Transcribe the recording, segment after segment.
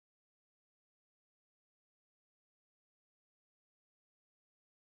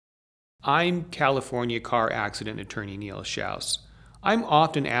I'm California car accident attorney Neil Shouse. I'm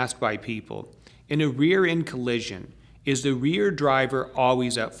often asked by people, in a rear-end collision, is the rear driver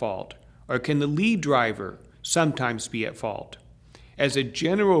always at fault, or can the lead driver sometimes be at fault? As a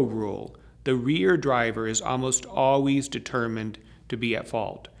general rule, the rear driver is almost always determined to be at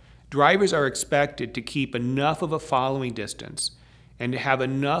fault. Drivers are expected to keep enough of a following distance and to have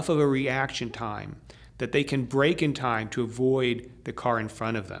enough of a reaction time that they can brake in time to avoid the car in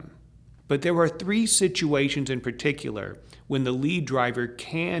front of them. But there are three situations in particular when the lead driver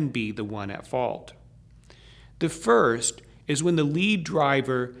can be the one at fault. The first is when the lead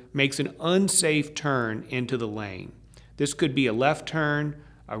driver makes an unsafe turn into the lane. This could be a left turn,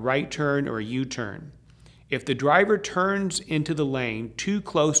 a right turn, or a U-turn. If the driver turns into the lane too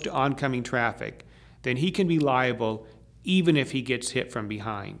close to oncoming traffic, then he can be liable even if he gets hit from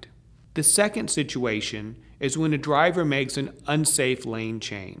behind. The second situation is when a driver makes an unsafe lane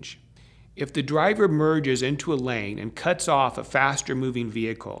change. If the driver merges into a lane and cuts off a faster moving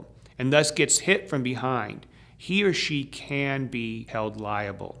vehicle and thus gets hit from behind, he or she can be held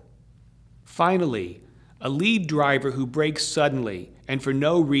liable. Finally, a lead driver who brakes suddenly and for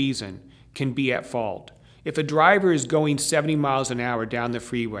no reason can be at fault. If a driver is going 70 miles an hour down the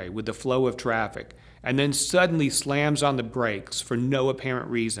freeway with the flow of traffic and then suddenly slams on the brakes for no apparent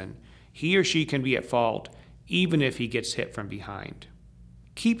reason, he or she can be at fault even if he gets hit from behind.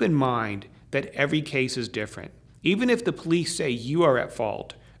 Keep in mind that every case is different. Even if the police say you are at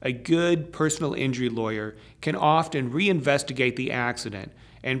fault, a good personal injury lawyer can often reinvestigate the accident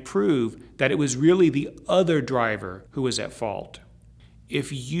and prove that it was really the other driver who was at fault.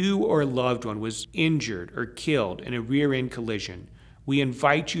 If you or a loved one was injured or killed in a rear-end collision, we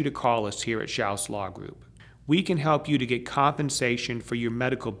invite you to call us here at Shouse Law Group. We can help you to get compensation for your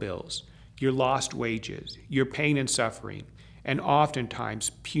medical bills, your lost wages, your pain and suffering, and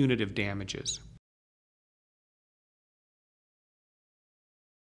oftentimes punitive damages.